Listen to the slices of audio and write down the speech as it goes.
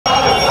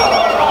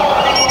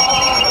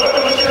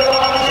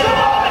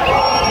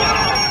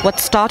What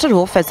started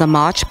off as a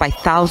march by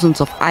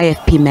thousands of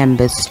IFP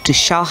members to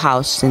Shell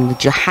House in the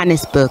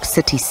Johannesburg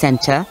city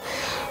centre,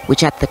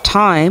 which at the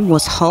time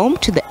was home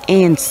to the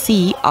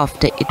ANC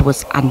after it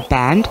was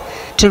unbanned,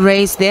 to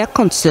raise their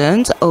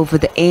concerns over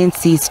the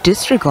ANC's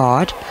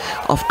disregard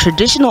of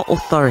traditional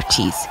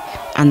authorities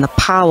and the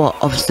power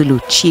of Zulu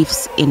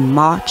chiefs in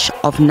March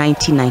of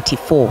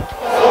 1994.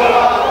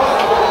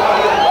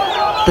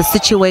 The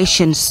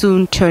situation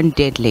soon turned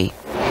deadly.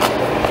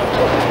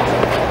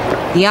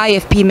 The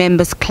IFP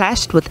members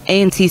clashed with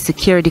ANC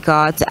security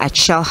guards at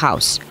Shell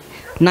House.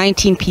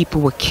 19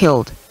 people were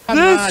killed.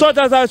 These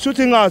soldiers are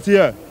shooting us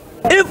here.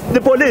 If the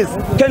police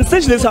can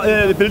search this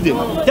building,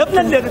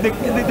 definitely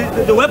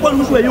the weapons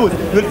which were used,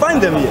 you'll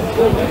find them here.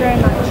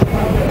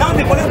 Now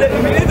the police, they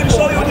will even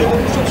show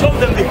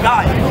them the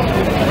guy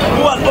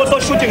who was also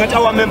shooting at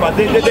our members.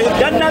 They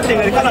did nothing,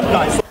 they cannot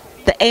die.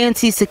 The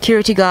ANC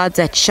security guards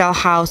at Shell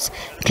House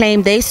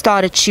claimed they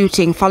started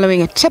shooting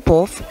following a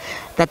tip-off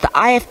that the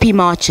IFP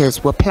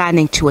marchers were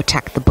planning to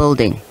attack the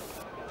building.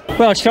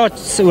 Well,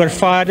 shots were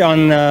fired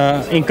on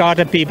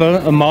Inkatha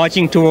people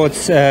marching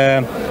towards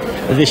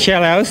the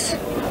Shell House,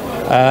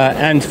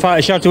 and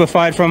shots were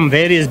fired from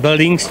various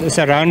buildings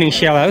surrounding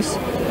Shell House.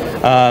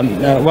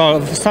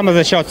 Well, some of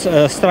the shots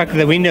struck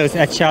the windows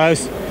at Shell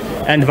House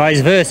and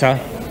vice versa.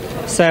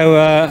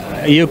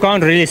 So you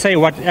can't really say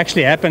what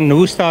actually happened,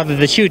 who started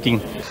the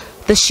shooting.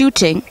 The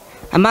shooting,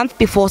 a month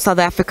before South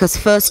Africa's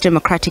first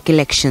democratic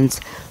elections,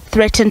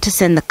 threatened to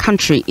send the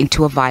country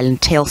into a violent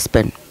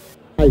tailspin.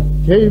 I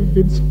gave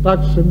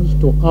instructions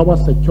to our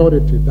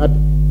security that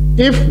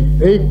if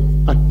they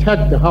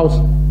attack the house,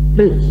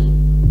 please,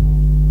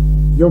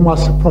 you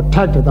must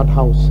protect that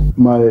house.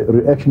 My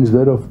reaction is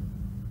that of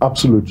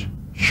absolute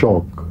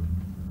shock,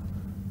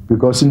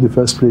 because in the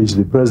first place,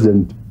 the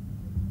president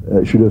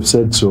should have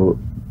said so,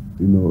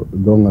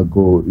 long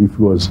ago. If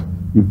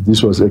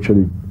this was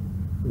actually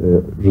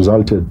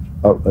resulted,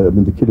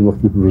 the killing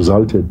of people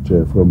resulted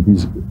from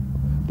his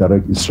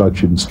direct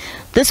instructions.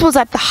 This was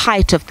at the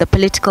height of the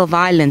political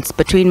violence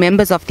between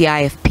members of the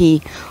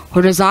IFP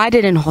who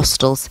resided in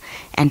hostels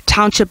and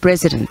township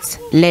residents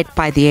led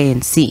by the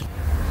ANC.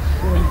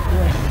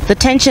 The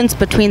tensions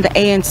between the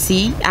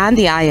ANC and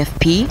the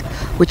IFP,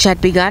 which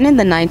had begun in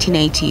the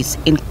 1980s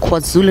in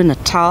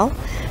KwaZulu-Natal,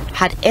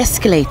 had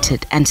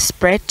escalated and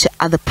spread to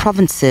other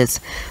provinces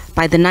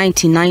by the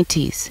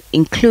 1990s,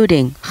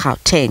 including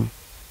Gauteng.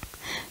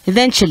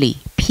 Eventually,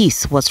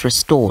 peace was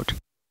restored.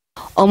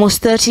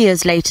 Almost 30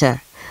 years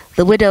later,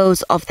 the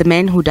widows of the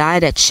men who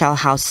died at Shell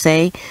House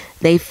say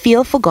they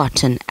feel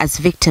forgotten as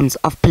victims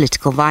of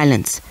political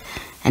violence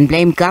and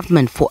blame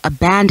government for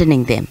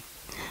abandoning them.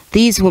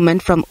 These women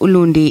from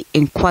Ulundi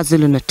in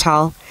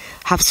KwaZulu-Natal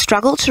have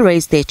struggled to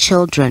raise their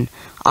children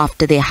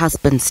after their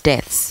husbands'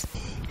 deaths.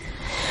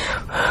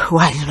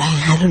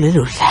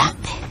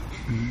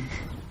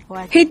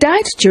 He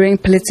died during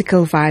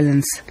political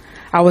violence.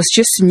 I was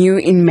just new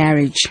in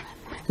marriage.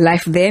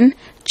 Life then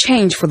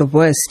changed for the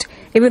worst,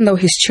 even though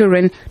his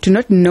children do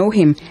not know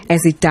him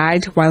as he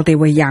died while they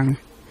were young.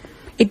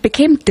 It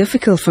became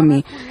difficult for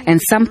me,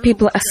 and some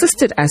people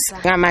assisted us.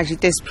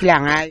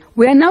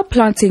 We are now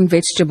planting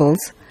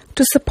vegetables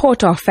to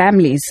support our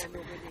families,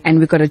 and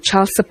we got a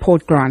child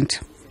support grant.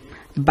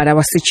 But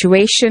our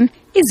situation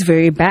is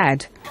very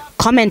bad.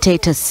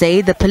 Commentators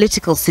say the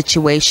political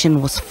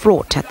situation was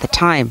fraught at the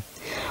time,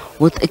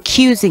 with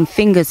accusing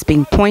fingers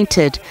being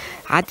pointed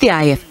at the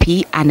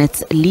IFP and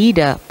its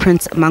leader,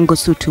 Prince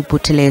Mangosuthu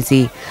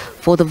Buthelezi,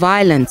 for the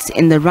violence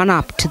in the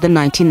run-up to the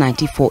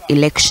 1994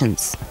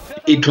 elections.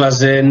 It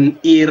was an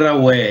era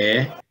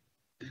where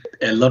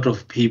a lot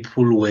of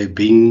people were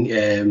being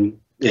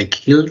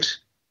killed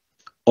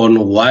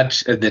on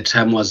what at the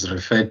time was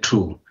referred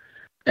to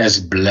as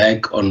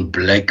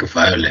black-on-black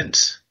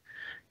violence.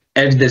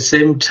 At the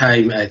same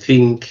time, I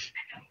think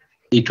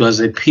it was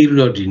a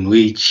period in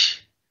which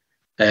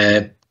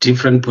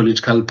different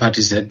political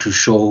parties had to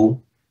show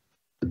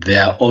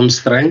their own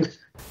strength.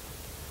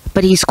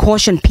 But he's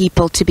cautioned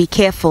people to be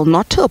careful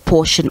not to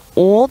apportion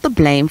all the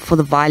blame for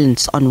the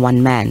violence on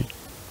one man.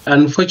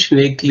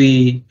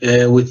 Unfortunately,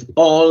 with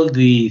all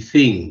the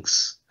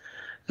things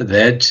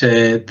that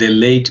the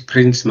late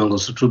Prince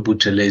Mangosuthu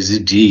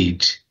Buthelezi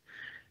did,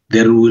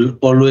 there will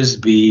always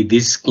be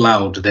this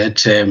cloud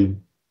that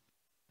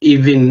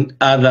even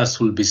others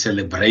will be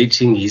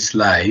celebrating his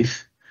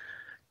life.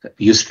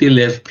 You still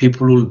have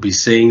people who will be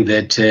saying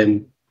that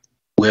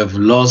we have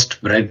lost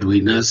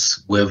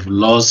breadwinners, we have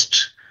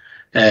lost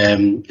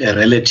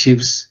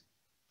relatives,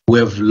 we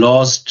have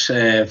lost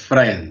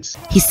friends.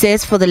 He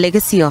says for the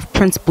legacy of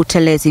Prince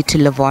Buthelezi to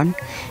live on,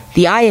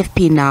 the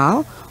IFP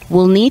now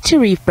will need to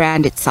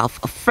rebrand itself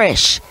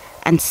afresh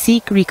and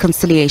seek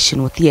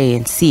reconciliation with the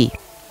ANC.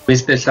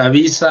 Mr.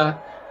 Shabisa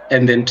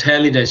and the entire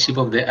leadership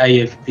of the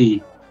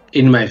IFP,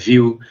 in my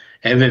view,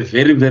 have a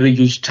very, very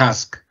huge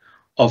task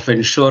of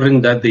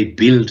ensuring that they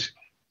build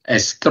a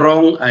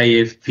strong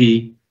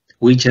IFP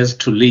which has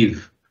to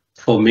live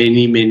for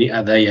many, many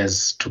other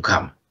years to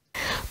come.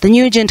 The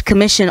Nugent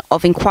Commission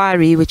of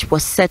Inquiry, which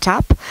was set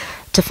up,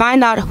 to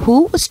find out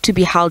who was to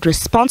be held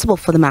responsible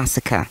for the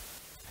massacre.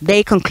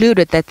 They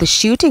concluded that the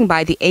shooting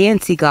by the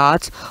ANC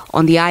guards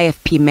on the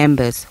IFP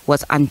members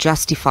was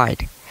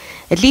unjustified.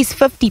 At least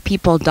 50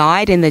 people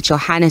died in the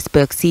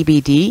Johannesburg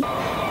CBD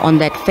on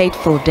that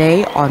fateful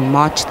day on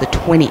March the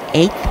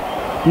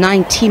 28th.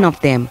 19 of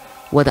them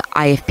were the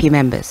IFP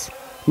members.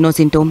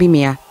 Nozintombi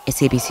Mia,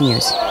 SABC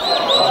News.